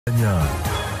Era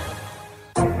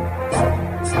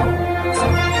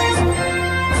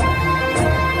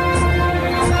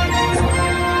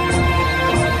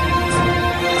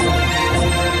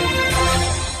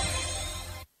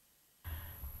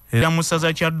mu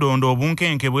ssaza kya Ddondo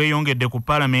Obunkenke bweyongedde ku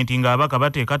Paalamenti ng'abaka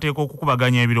bateekateeka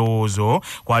okukubaganya ebirowoozo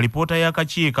kwa alipoota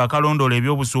y'akakiiko akalondoola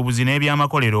ebyobusuubuzi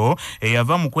n'ebyamakolero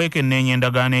eyava mu kwekenneenya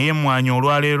endagaano ey'emmwanyi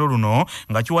olwaleero luno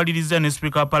nga kiwalirizza ne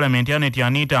Sipiika wa Paalamenti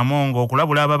Anitah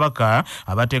okulabula ababaka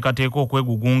abateekateeka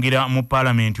okwegugungira mu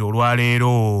Paalamenti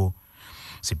olwaleero.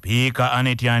 Sipiika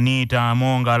Anitah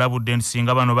ng'alabudde nti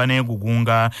singa bano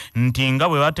baneegugunga nti nga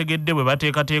bwe bategedde bwe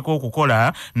bateekateeka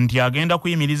okukola nti agenda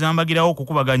kuyimiriza mbagirawo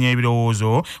okukubaganya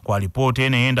ebirowoozo ku alipoota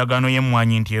eno ey'endagaano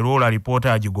y'emmwanyi nti eroola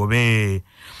alipoota agigobe.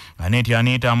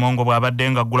 Anitah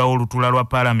bw'abadde ng'aggulawo olutuula lwa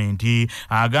Paalamenti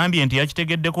agambye nti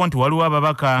yakitegeddeko nti waliwo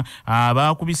ababaka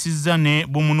abaakubisizza ne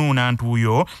bumunuuna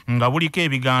ntuuyo nga buliko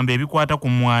ebigambo ebikwata ku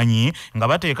mmwanyi nga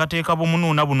bateekateeka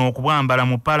bumunuuna buno okubwambala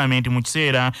mu Paalamenti mu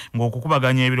kiseera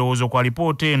ng'okukubaganya ebirowoozo ku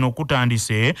alipoota eno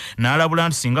kutandise, n'alabula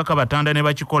nti singa kabatanda ne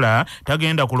bakikola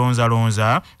tagenda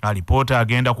kulonzalonza, alipoota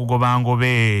agenda kugoba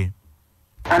ngobe.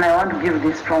 And I want to give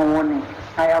this strong warning.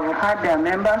 I have had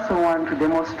members who want to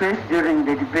demonstrate during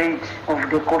the debate of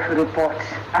the coffee report.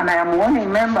 And I am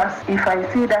warning members, if I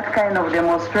see that kind of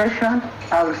demonstration,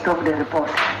 I will stop the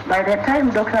report. By the time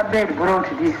Dr. Bed brought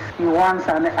this, he wants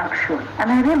an action.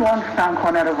 And I really want to thank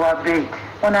Honorable Bed.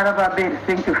 Honorable Bed,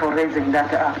 thank you for raising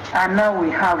that up. And now we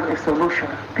have a solution.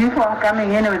 People are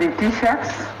coming in with the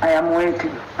T-shirts. I am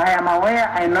waiting. I am aware,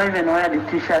 I know even where the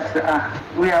T-shirts are.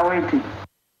 We are waiting.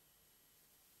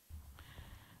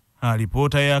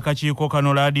 Alipoota y'akakiiko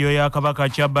kano laadiyo ya Kabaka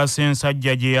Kyabba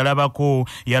Ssensajja gye yalabako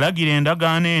yalagira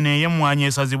endagaano eno ey'emmwanyi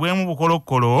esazibwemu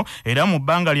bukolokkolo era mu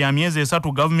bbanga lya myezi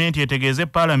 3 gavumenti etegeeze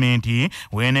Paalamenti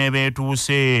w'eneeba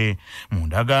etuuse. Mu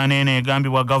ndagaano eno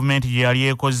egambibwa gavumenti gye yali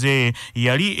ekoze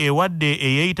yali ewadde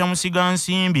eyeeyita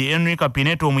musigansimbi Henry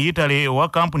Kapineto omuyitale owa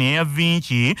kampuni eya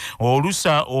Vinci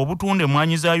olusa obutunda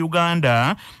emmwanyi za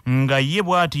Uganda nga ye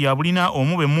bw'ati yabulina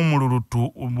omube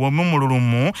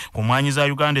mumululumu ku mmwanyi za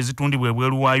Uganda tundibwe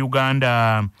ebweru wa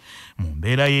Uganda. Mu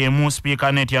mbeera y'emu Sipiika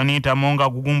Anitah nga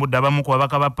agugumbudde abamu ku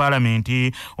babaka ba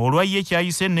Paalamenti olwa ye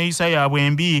kyayise enneeyisa yaabwe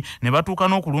embi ne batuuka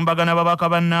n'okulumbagana babaka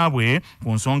bannaabwe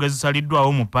ku nsonga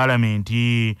ezisaliddwawo mu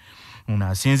Paalamenti.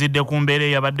 Asinzidde ku mbeera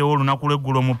eyabaddewo olunaku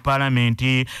lw'eggulo mu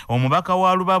Paalamenti, omubaka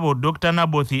wa Lubabo Dr.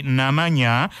 Nabothi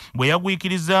Namanya bwe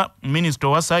yagwikiriza Minisita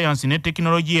wa Science ne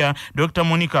Tekinologiya Dr.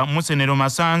 Monica Musenero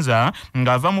Masanza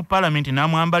ng'ava mu Paalamenti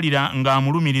n'amwambalira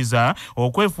ng'amulumiriza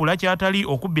okwefuula kyatali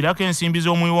okubbirako ensimbi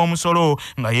z'omuwi w'omusolo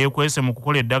nga yeekwese mu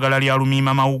kukola eddagala lya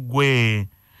lumiima mawuggwe.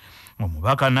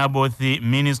 Omubaka Nabothi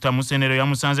Minisita Musenero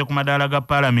yamusanze ku madaala ga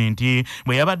Paalamenti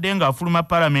bwe yabadde ng'afuluma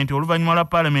Paalamenti oluvannyuma lwa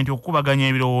Paalamenti okukubaganya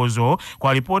ebirowoozo ku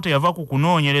alipoota yava mu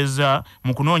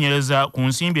kunoonyereza ku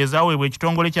nsimbi ezaaweebwa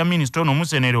ekitongole kya Minisita ono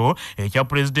Musenero ekya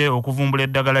Pulezidenti okuvumbula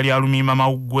eddagala lya lumiima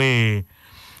mawuggwe.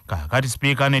 Kaakati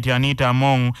Sipiika Anitah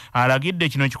alagidde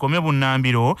kino kikome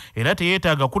bunnambiro era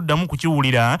teyeetaaga kuddamu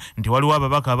kukiwulira nti waliwo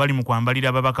ababaka abali mu kwambalira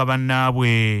ababaka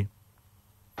bannaabwe.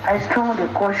 I strongly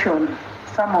caution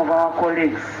some of our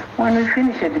colleagues, when we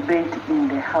finish a debate in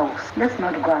the House, let's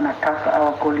not go and attack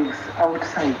our colleagues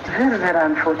outside. Very, very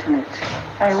unfortunate.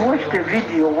 I watched a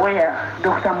video where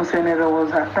Dr. Musenero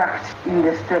was attacked in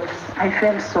the steps. I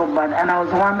felt so bad and I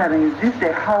was wondering, is this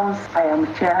the House I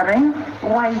am chairing?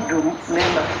 Why do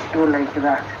members do like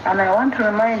that? And I want to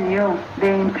remind you, the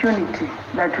impunity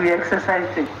that we exercise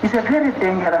is a very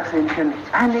dangerous impunity.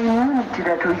 And the immunity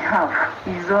that we have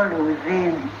is only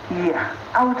within here.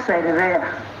 Outside there,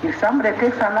 if somebody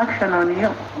takes an action on you,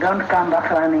 don't come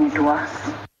back running to us.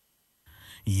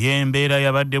 Ye mbeera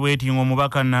yabadde bw'etinga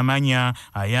omubaka Namanya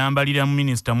ayambalira mu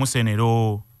Minisita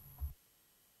Musenero.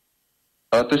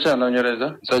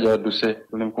 Tukyanoonyereza musajja wadduse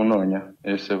tuli mu kunoonya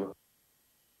esebo.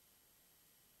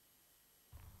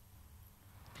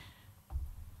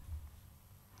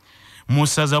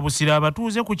 Musaza Busira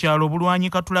abatuuze ku kyalo Bulwanyi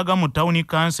Katulaga mu Town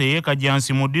Council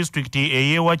y'Ekajjansi mu district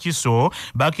ey'Ewakiso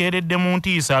bakeeredde mu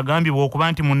ntiisa agambibwa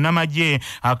okuba nti munnamagye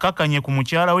akakkanye ku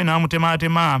mukyala we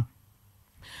n'amutemaatema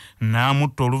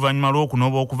n'amutta oluvannyuma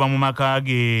lw'okunoba okuva mu maka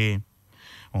ge.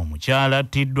 Omukyala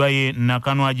attiddwa ye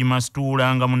Nakanwagi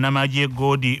Masituula nga munnamagye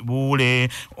Godi Buule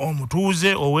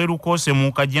omutuuze ow'Erukose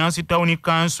mu Kajjansi Town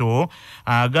Council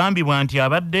agambibwa nti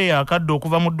abadde yakadde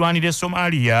okuva mu ddwaniro e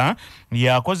Somalia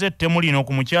yakoze ettemu lino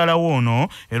ku mukyala woono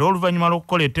era oluvannyuma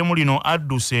lw'okukola ettemu lino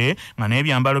adduse nga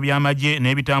n'ebyambalo by'amagye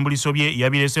n'ebitambuliso bye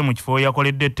yabirese mu kifo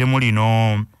yakoledde ettemu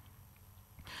lino.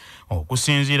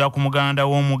 Okusinziira ku muganda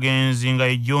w'omugenzi nga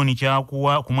John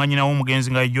Kyakuwa ku mwanyina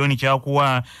w'omugenzi nga John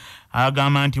Kyakuwa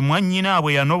agamba nti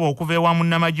mwannyinaabwe yanoba okuva ewa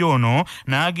munnamagye ono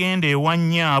n'agenda ewa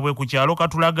nnyaabwe ku kyalo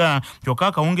Katulaga, kyokka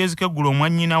akawungeezi k'eggulo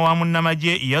mwannyina wa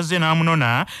munnamagye yazze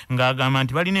n'amunona ng'agamba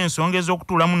nti balina ensonga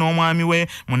ez'okutuulamu n'omwami we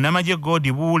munnamagye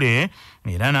Godi Buule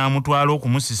era n'amutwala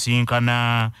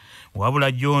okumusisinkana.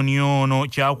 Wabula John ono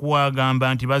kyakuwa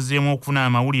agamba nti bazzeemu okufuna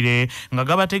amawulire nga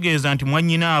gabategeeza nti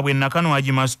mwannyinaabwe Nakano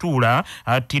Agimasitula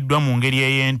attiddwa mu ngeri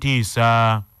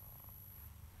ey'entiisa.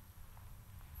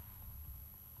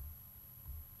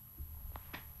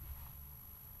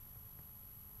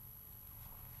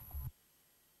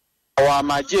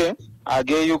 Wamagye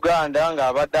age Uganda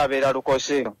ng'abadde abeera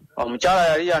Lukose. Omukyala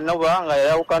yali yanoba nga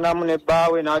yayawukanamu ne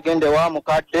bbaawe n'agenda ewa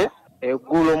mukadde,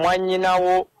 eggulo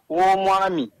mwannyinawo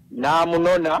w'omwami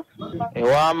n'amunona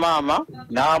ewa maama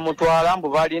n'amutwala mbu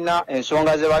balina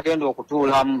ensonga ze bagenda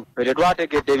okutuulamu. Ffe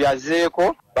tetwategedde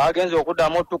byazzeeko, bagenze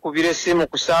okuddamu otukubira essimu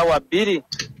ku ssaawa 2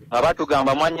 nga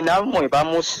batugamba mwannyinammwe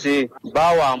bamusse,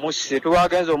 baawa amusse.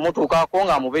 Tubagenze omutuukako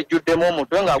nga mubejjuddemu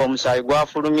omutwe nga omusaayi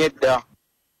gwafulumye dda.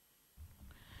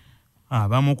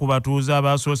 Abamu ku batuuze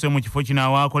abasoose mu kifo kino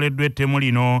awaakoleddwa ettemu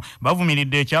lino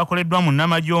bavumiridde ekyakoleddwa mu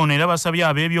nnamagye ono era basabye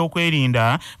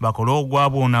ab'ebyokwerinda bakole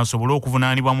ogwabwe ono asobole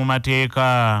okuvunaanibwa mu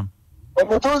mateeka.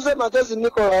 Omutuuze Magezi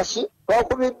Nicholas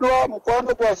twakubiddwa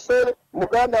mukwano gwaffe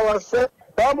muganda waffe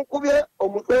bamukubye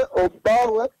omutwe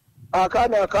obbaawe,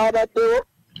 akaana akaabaddewo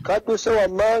kadduse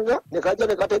wammanga ne kajja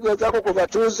ne kategeezaako ku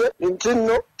batuuze nti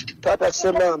nno taata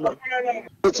Semaama.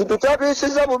 Ekintu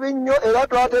kyatuyisiza bubi nnyo era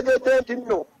twategedde nti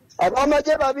nno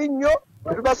abamagye babi nnyo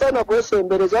tetubasaana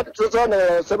kwesembereza, tetusaana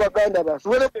Ssebaganda baffe.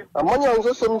 Amanya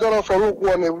nze Ssemujala Faruku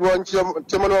wano ebulwanyi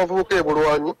kyamani bavubuka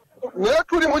ebulwanyi, naye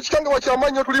tuli mu kikangawa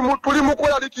ky'amannyo tuli mu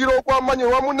kweralikira okw'amannyo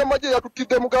ewa munnamagye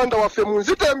yatuttidde muganda waffe mu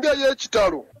nzita embi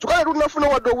ey'ekitalo, tukale tunafuna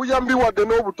wadde obuyambi wadde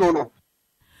n'obutono.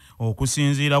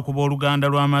 Okusinziira ku booluganda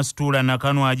lw'Amasitula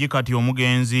Nakano Agikati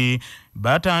omugenzi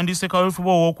batandise kaweefube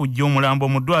ow'okujja omulambo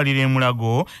mu ddwaliro e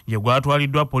Mulago gye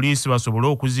gwatwaliddwa poliisi basobole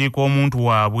okuziika omuntu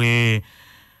waabwe.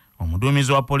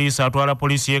 Omuduumizi wa poliisi atwala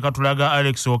poliisi y'e Katulaga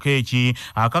Alex Okeeki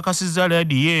akakasizza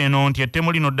leediyo eno nti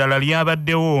ettemu lino ddala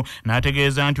lyabaddewo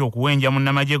n'ategeeza nti okuwenja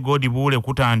munnamagye Godi Buule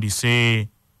kutandise.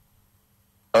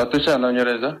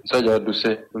 Tukyanoonyereza musajja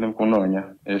wadduse tuli mu kunoonya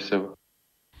esebo.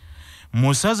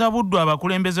 Musaza Buddu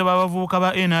abakulembeze b'abavubuka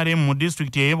ba NRM mu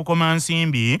disitulikiti y'e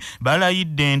Bukomansimbi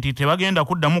balayidde nti tebagenda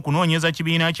kuddamu kunoonyeza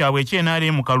kibiina kyabwe ekye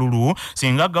NRM Kalulu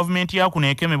singa gavumenti yakuno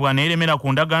ekemebwa n'eremera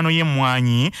ku ndagaano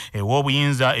y'emmwanyi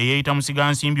ew'obuyinza eyeeyita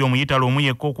Musigansimbi omuyitalo omu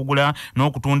yekka okugula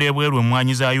n'okutunda ebweru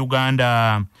emmwanyi za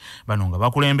Uganda. Bano nga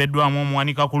bakulembeddwamu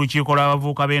omuwanika ku lukiiko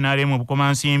lw'abavubuka ba NRM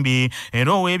Bukomansimbi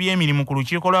era ow'ebyemirimu ku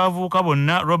lukiiko lw'abavubuka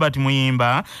bonna Robert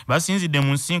Muyimba basinzidde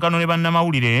mu nsisinkano ne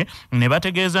bannamawulire ne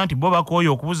bategeeza nti bo bakooye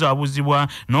okubuzaabuzibwa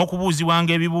n'okubuuzibwa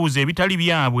ng'ebibuuzo ebitali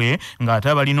byabwe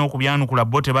ng'ate balina okubyanukula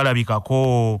bo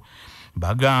tebalabikako.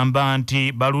 Bagamba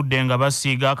nti baludde nga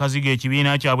basiiga akaziga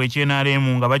ekibiina kyabwe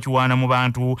ekyenaremu nga bakiwaana mu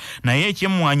bantu, naye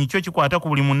ekyemmwanyi kyo kikwata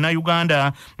ku buli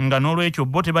munnayuganda nga n'olwekyo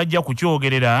bo tebajja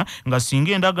kukyogerera nga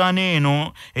singa endagaano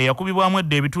eno eyakubibwamu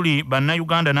edda ebituli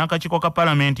bannayuganda n'akakiiko ka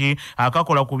palamenti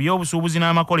akakola ku by'obusuubuzi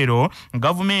n'amakolero,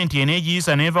 gavumenti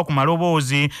eneegiyisa n'eva ku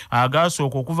maloboozi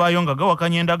agaasooka okuvaayo nga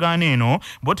gawakanya endagaano eno,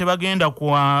 bo tebagenda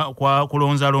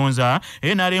kulonzalonza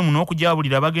NRM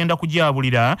n'okujaabulira bagenda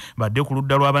kujaabulira badde ku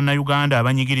ludda lwa bannayuganda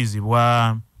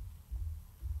abanyigirizibwa.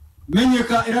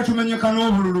 Menyeka era tumenyeka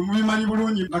n'obululu mubimanyi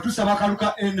bulungi nga tusaba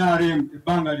kaluka NRM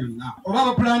ebbanga lyonna oba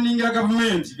abapulaningira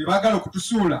gavumenti be baagala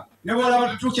okutusuula ne bwolaba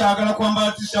tetukyagala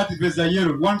kwambala t-shirt veza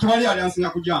yero wantu bali alyansinga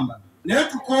kujambala naye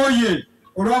tukooye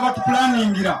olwaba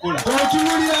tupulaningira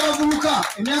otunuulira abavubuka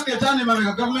emyaka 5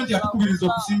 emabega gavumenti yatukubiriza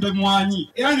okusimba emmwanyi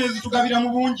era nezitugabira mu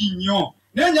bungi nnyo.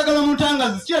 Naye njagala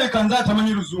mutangazi kyereka nze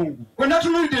atamanyi luzungu bwe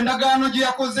natunulidde endagaano gye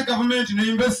yakoze gavumenti ne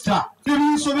investor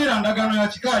temunsobera ndagaano ya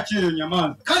kika kyeyo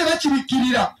nyamaza kale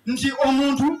bakibikkirira nti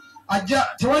omuntu ajja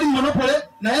tewali monopole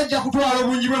naye ajja kutwala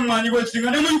obungi bw'emmwanyi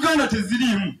bw'ekitinga ne mu Uganda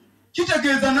teziriimu,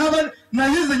 kitegeeza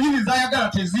naye zennyini zayagala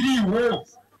teziriiwo.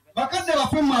 Bakadde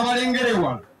baffe mmwe abalengera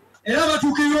ewala era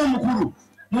batuukirira omukulu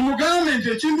mumugambe nti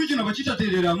ekintu kino bwe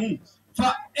kitateereramu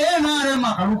fa NRM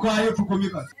akalukaayo tukomye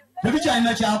kati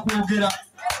tebikyalina kyakwogera.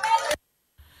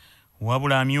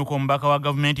 Wabula amyuka omubaka wa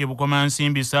gavumenti e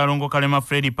Bukomansimbi Ssaalongo Kalema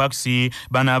Fred Paxi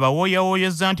bano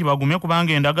abawooyawooyezza nti bagume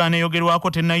kubanga endagaano eyogerwako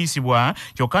tennayisibwa,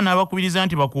 kyokka n'abakubiriza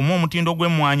nti bakuume omutindo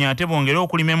gw'emmwanyi ate bongere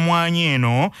okulima emmwanyi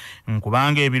eno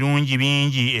nkubanga ebirungi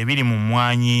bingi ebiri mu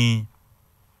mmwanyi.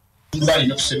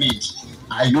 Alina okusementi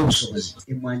alina obusobozi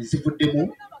emmwanyi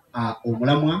zivuddemu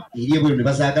omulamwa eri ebweru ne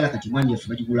bazaagala kati emmwanyi yaffe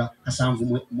bagigula kasanvu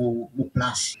mu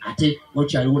plus ate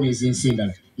wakyaliwo n'ez'ensi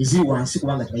endala eziri wansi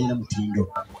kubanga tebalina mutindo.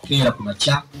 Keera ku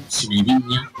makya sima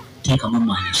ebinnya teeka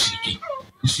mamaanyi osirike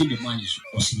usimbe mwanyi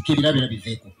osirike birabira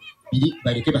biveeko biri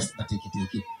baleke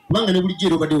bateeketeeke kubanga ne bulijjo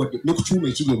era obadde wadde ne ku kyuma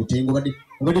ekiri obutengo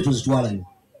obadde tozitwalayo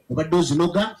obadde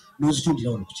ozinoga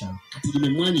n'ozitundira wano ku kyalo kati lime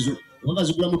mwanyi zo oba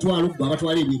bazigula mutwalo gwe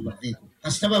abatwala ebintu baveeko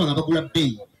kasita baba nga bagula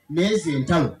bbeeyi neezo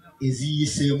entalo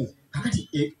eziyiseemu kakati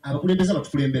abakulembeze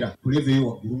abatukulembera ku level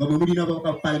eyowaggulu nga bwe mulina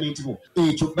ababaka ba paalamenti bo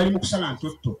ekyo bali mu kusala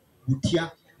ntotto butya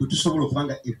bwe tusobola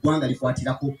okubanga eggwanga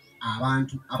likwatirako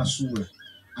abantu abasuula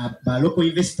ba local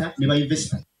investor ne ba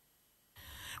investor.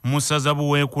 Musaza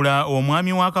Buweekula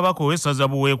omwami wa Kabaka ow'essaza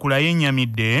Buweekula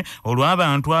yennyamidde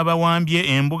olw'abantu abawambye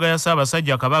embuga ya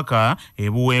Ssaabasajja Kabaka e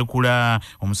Buweekula.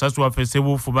 Omusasi waffe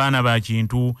Ssebuufu baana ba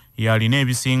Kintu yalina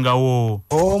ebisingawo.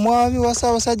 Omwami wa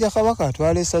Ssaabasajja Kabaka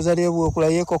atwala essaza ly'e Buweekula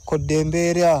yeekokkodde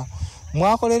embeera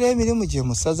mwakolera emirimu gye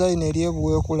mu ssaza lino ery'e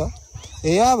Buweekula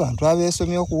ey'abantu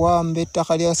abeesomye okuwamba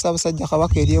ettaka lya Ssaabasajja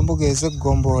Kabaka ery'embuga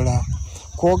ez'eggombolola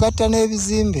kwogatta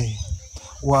n'ebizimbe.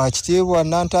 Wakitiibwa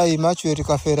Nantayi Machuet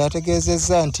Kafeera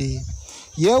ategeezezza nti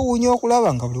yeewuunya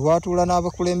okulaba nga buli watuula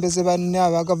n'abakulembeze banne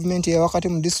aba gavumenti eyawakati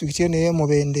mu disitulikiti eno ey'e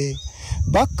Mubende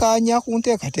bakkaanya ku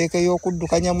nteekateeka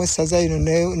ey'okuddukanyamu essaza lino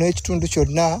n'ekitundu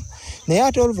kyonna naye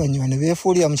ate oluvannyuma ne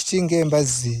beefuulira mu kiti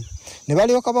ng'embazzi ne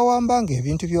balyoka bawambanga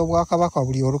ebintu by'Obwakabaka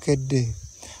buli olukedde.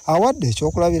 Awadde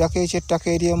ekyokulabirako eky'ettaka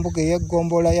ery'embuga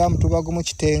ey'eggombolola ya Mutubagu mu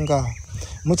Kitenga.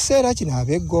 Mu kiseera kino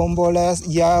ab'eggombolola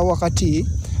ya wakati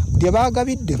bye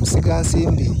baagabidde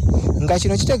musigansimbi nga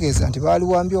kino kitegeeza nti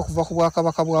baaliwambye okuva ku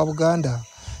Bwakabaka bwa Buganda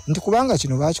nti kubanga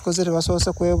kino baakikoze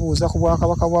tebasoose kwebuuza ku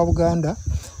Bwakabaka bwa Buganda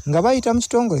nga bayita mu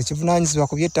kitongole kivunaanyizibwa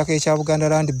ku by'ettaka ekya Buganda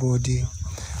Land Board.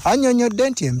 Annyonnyodde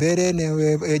nti embeera eno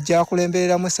ejja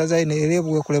kulembereramu essaza lino ery'e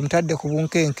Buweekula mutadde ku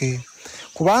bunkenke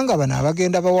kubanga bano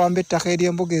abagenda bawamba ettaka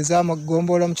ery'embuga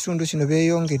ez'amagombolola mu kitundu kino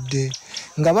beeyongedde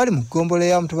nga bali mu ggombolola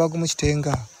ya Mutubagu mu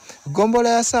Kitenga,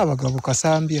 ggombolola ya Ssaabagabo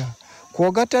Kasambya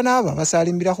kwogatta n'abo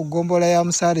abasalimbira ku ggombolola ya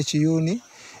Musaale Kiyuuni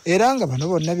era nga bano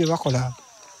bonna bye bakola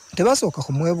tebasooka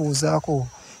kumwebuuzaako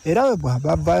era bwe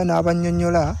bw'abavaayo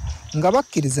n'abannyonnyola nga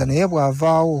bakkiriza naye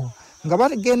bw'avaawo nga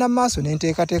bagenda mu maaso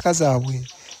n'enteekateeka zaabwe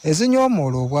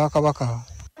ezinyoomoola Obwakabaka.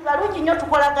 Balungi nnyo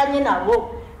tukolaganye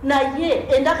nabo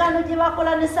naye endagaano gye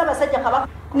bakola ne Ssaabasajja Kabaka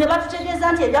ne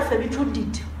batutegeeza nti ebyaffe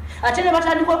bituddidde ate ne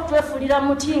batandika okutwefuulira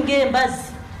muti ng'embazzi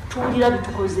tuwulira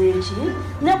bitukoze eki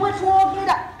ne bwe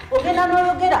twogera ogenda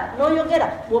n'oyogera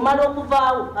bw'omala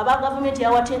okuvaawo aba gavumenti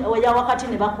ya wakati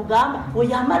ne bakugamba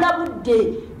oyo Amalabudde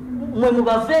mwe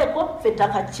mubaveeko ffe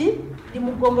ettaka ki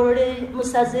limugombolola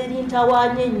musaza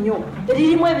erintawaanye nnyo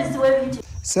eririmu ebizibu ebiti.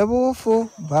 Ssebuufu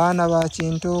baana ba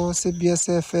Kintu CBS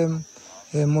FM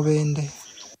Mubende.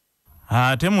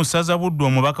 Ate mu ssaza Buddu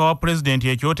omubaka wa pulezidenti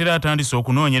ekyotera atandise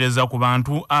okunoonyereza ku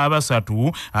bantu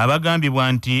abasatu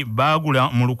abagambibwa nti baagula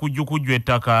mu lukujjukujju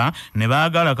ettaka ne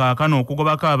baagala kaakano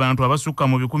okugobako abantu abasukka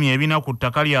mu 400 ku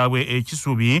ttaka lyabwe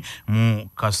ekisubi mu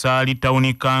Kasaali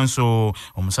Town Council.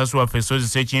 Omusasi waffe Sozi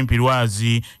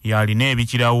Ssekimpirwazi yalina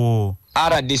ebikirawo.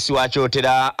 RDC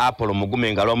wakyotera Apollo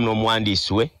Mugume nga lwamu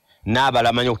n'omuwandiisi we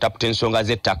n'abalamanyi okutaputa ensonga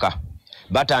z'ettaka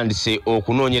batandise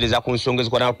okunoonyereza ku nsonga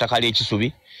ezikwatana ku ttaka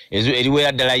ly'ekisubi ezo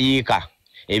eriwera ddala yiika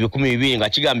 200 nga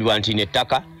kigambibwa nti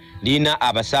n'ettaka lirina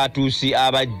abasaatuusi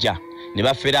abajja ne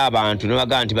bafera abantu ne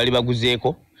bagamba nti bali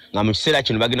baguzeeko nga mu kiseera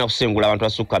kino bagenda kusengula abantu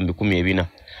basukka mu 200.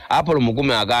 Apollo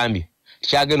Mugume agambye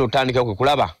tikyagenda okutandika kwe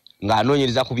kulaba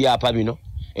ng'anoonyereza ku byapa bino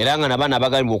era nga nabaana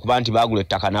abagambibwa okuba nti baagula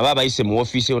ettaka nabo abayise mu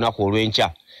woofiisi olunaku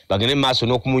olw'enkya bagende mu maaso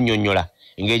n'okumunyonnyola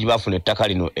engeri gye bafuna ettaka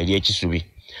lino ery'ekisubi.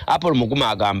 Apollo Mugume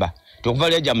agamba nti okuva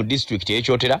lyajja mu disitulikiti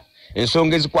ey'ekyotera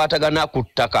ensonga ezikwatagana ku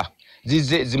ttaka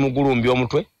zize zimugulumbya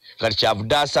omutwe kati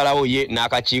kyavudde asalawo ye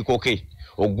n'akakiiko ke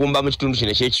okugumba mu kitundu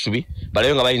kino eky'ekisubi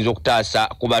balabe nga bayinza okutaasa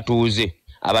ku batuuze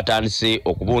abatandise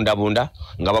okubundabunda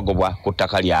nga bagobwa ku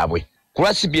ttaka lyabwe. Ku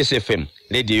lwa CBS FM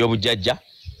leediyo ey'obujjajja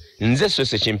nze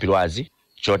Sose Kimpirwazi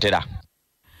Kyotera.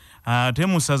 Ate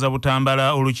mu ssaza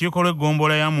Butambala olukiiko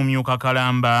lw'eggombolola ya Mumyuka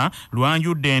Kalamba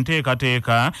lwanjudde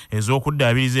enteekateeka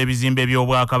ez'okuddaabiriza ebizimbe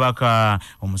by'Obwakabaka.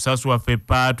 Omusasi waffe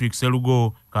Patrick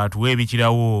Serugo katuwa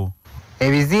ebikirawo.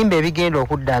 Ebizimbe ebigenda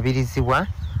okuddaabirizibwa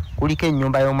kuliko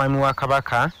ennyumba y'omwami wa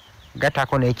Kabaka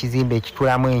gattako n'ekizimbe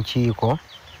ekitulamu enkiiko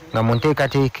nga mu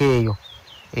nteekateeka eyo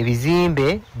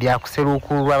ebizimbe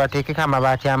byakuseruukulwa bateekeko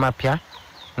amabaati amapya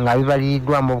nga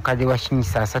bibaliriddwa mu bukadde bwa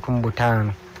shinyisa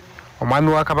 35. Omwami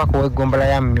wa Kabaka w'eggombolola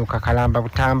ya Mumyuka Kalamba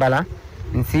Butambala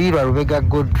Nsirirwa Lubega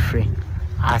Godfrey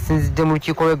asinzidde mu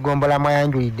lukiiko lw'eggombolola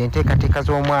mwayanjulidde enteekateeka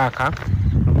z'omwaka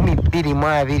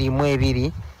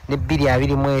 2022 ne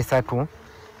 2023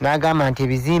 n'agamba nti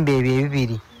ebizimbe ebyo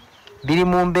ebibiri biri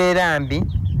mu mbeera mbi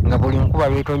nga buli nkuba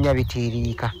lwetonya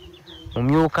bitiiriika.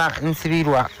 Mumyuka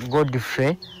Nsirirwa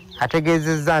Godfrey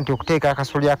ategeezezza nti okuteeka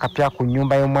akasolya akapya ku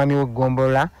nnyumba y'omwami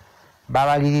w'eggombolola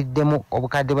babaliriddemu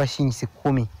obukadde bwa shinyisi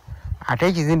 10 ate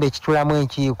ekizimbe ekitulamu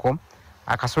enkiiko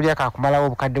akasolya kakumalawo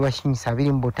obukadde bwa shinyisi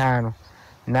 25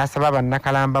 n'asaba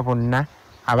bannakalamba bonna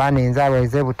abaana enzaalo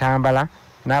ez'ebutambala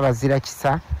n'abazira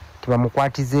kisa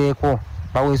tibamukwatizeeko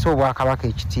baweese obwakabaka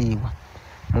ekitiibwa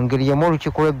mu ngeri y'emu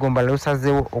olukiiko lw'eggombolola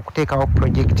lusazeewo okuteekawo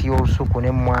pulojekiti y'olusuku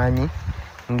n'emmwanyi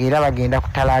ng'era bagenda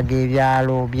kutalaaga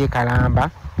ebyalo by'e Kalamba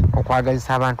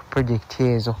okwagazisa abantu pulojekiti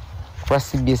ezo. Kwa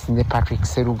CBS ne Patrick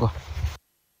Serugo.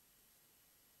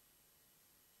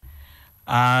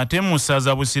 Ate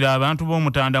musaza Busiro abantu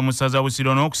b'omutanda musaza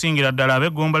Busiro n'okusingira ddala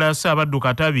ab'eggombolola ya Ssaabaddu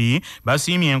Katabi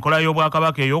basiimye enkola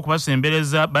y'obwakabaka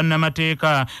ey'okubasembereza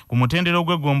bannamateeka ku mutendero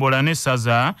gw'eggombolola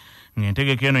n'essaza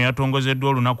ng'entegeka eno yatongozeddwa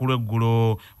olunaku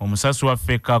lw'eggulo. Omusasi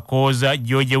waffe Kakooza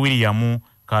George William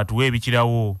katuwe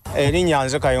ebikirawo. Erinnya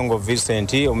nze Kayongo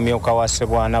Vincent omumyuka wa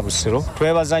Ssebwana Busiro.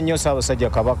 Twebaza nnyo Ssaabasajja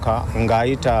Kabaka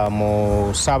ng'ayita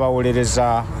mu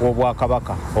Ssaabawolereza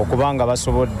w'Obwakabaka okubanga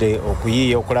basobodde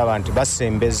okuyiiya okulaba nti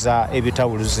basembeza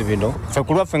ebitawuluzi bino. Ffe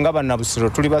ku lwaffe nga bannabusiro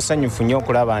tuli basanyufu nnyo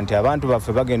okulaba nti abantu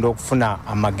baffe bagenda okufuna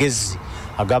amagezi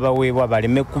agabaweebwa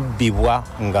baleme kubbibwa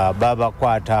nga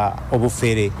babakwata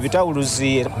obufere.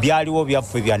 Ebitawuluzi byaliwo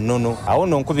byaffe bya nnono. Awo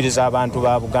n'onkubiriza abantu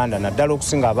ba Buganda naddala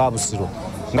okusinga aba Busiro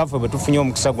nga ffe bwe tufunye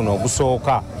omukisa guno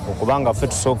ogusooka okubanga ffe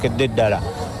tusookedde ddala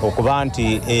okuba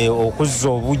nti okuzza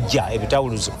obujja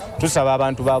ebitawuluzi. Tusaba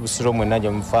abantu ba Busiro mwenna gye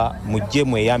mufa mujje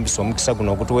mweyambisa omukisa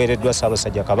guno ogutuweereddwa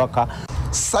Ssaabasajja Kabaka.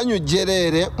 Sanyu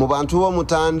Jerere mu bantu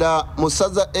b'omutanda mu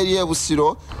ssaza ery'e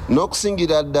Busiro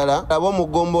n'okusingira ddala ab'omu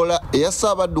ggombolola eya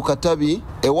Ssaabaddu Katabi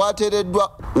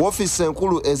ewaateereddwa woofiisi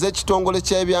enkulu ez'ekitongole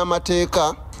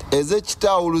ky'ebyamateeka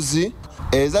ez'ekitawuluzi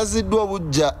ezaziddwa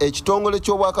obujja ekitongole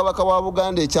ky'Obwakabaka bwa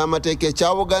Buganda eky'amateeka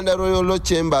ekya Buganda Royal Law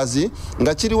Chambers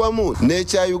nga kiri wamu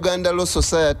n'ekya Uganda Law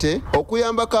Society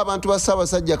okuyambako abantu ba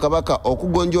Ssaabasajja Kabaka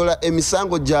okugonjoola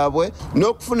emisango gyabwe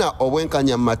n'okufuna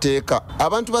obwenkanya mu mateeka.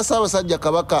 Abantu ba Ssaabasajja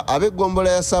Kabaka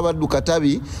ab'eggombolola ya Ssaabaddu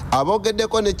Katabi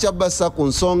aboogeddeko ne Kyabassa ku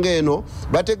nsonga eno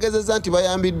bategeezezza nti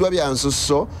bayambiddwa bya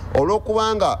nsusso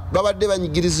olw'okubanga babadde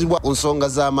banyigirizibwa ku nsonga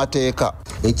z'amateeka.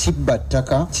 Ekibba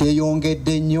ttaka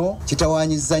kyeyongedde nnyo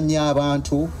kitawaanyiza nnyo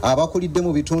abantu abakulidde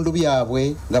mu bitundu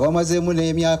byabwe nga bamazeemu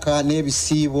n'emyaka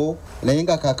n'ebisiibo naye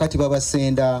nga kaakati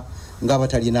babasenda nga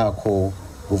batalinaako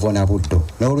buvuna buddo.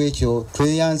 N'olwekyo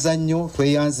tweyanza nnyo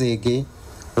tweyanzeege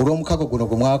olw'omukago guno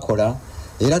gwe mwakola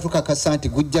era tukakasa nti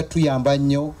gujja tuyamba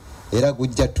nnyo era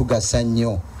gujja tugasa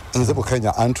nnyo. Nze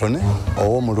Bukenya Anthony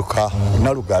ow'omuluka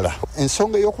Nalugala.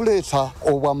 Ensonga y'okuleeta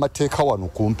obwamateeka wano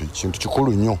kumpi kintu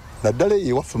kikulu nnyo. Naddala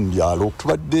ewaffe mu byalo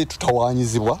tubadde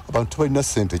tutawaanyizibwa abantu balina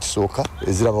ssente ekisooka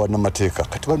eziraba bannamateeka.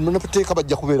 Kati bannamateeka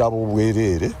bajja kubeera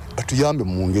ab'obwereere batuyambe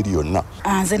mu ngeri yonna.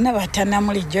 Nze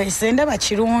Nabatanamuli Joyce ndaba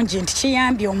kirungi nti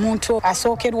kiyambye omuntu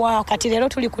asookerwako. Kati leero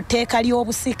tuli ku tteeka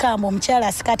ly'obusikamba omukyala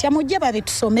asikatya mujje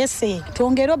babitusomese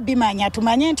twongere obbimanya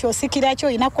tumanye nti osikira ki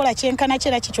olina kukola kyenkana ki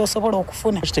era kiki osobola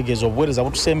okufuna. Kitegeeza obuweereza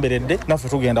butusemberedde naffe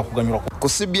tugenda kuganyulwa ku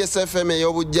CBS FM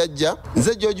ey'obujjajja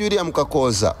nze George William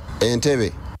Kakooza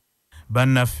Entebbe.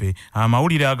 Bannaffe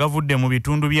amawulire agavudde mu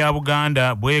bitundu bya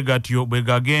Buganda bwe gatyo bwe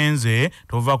gagenze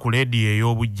tova ku leediyo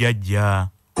ey'obujjajja.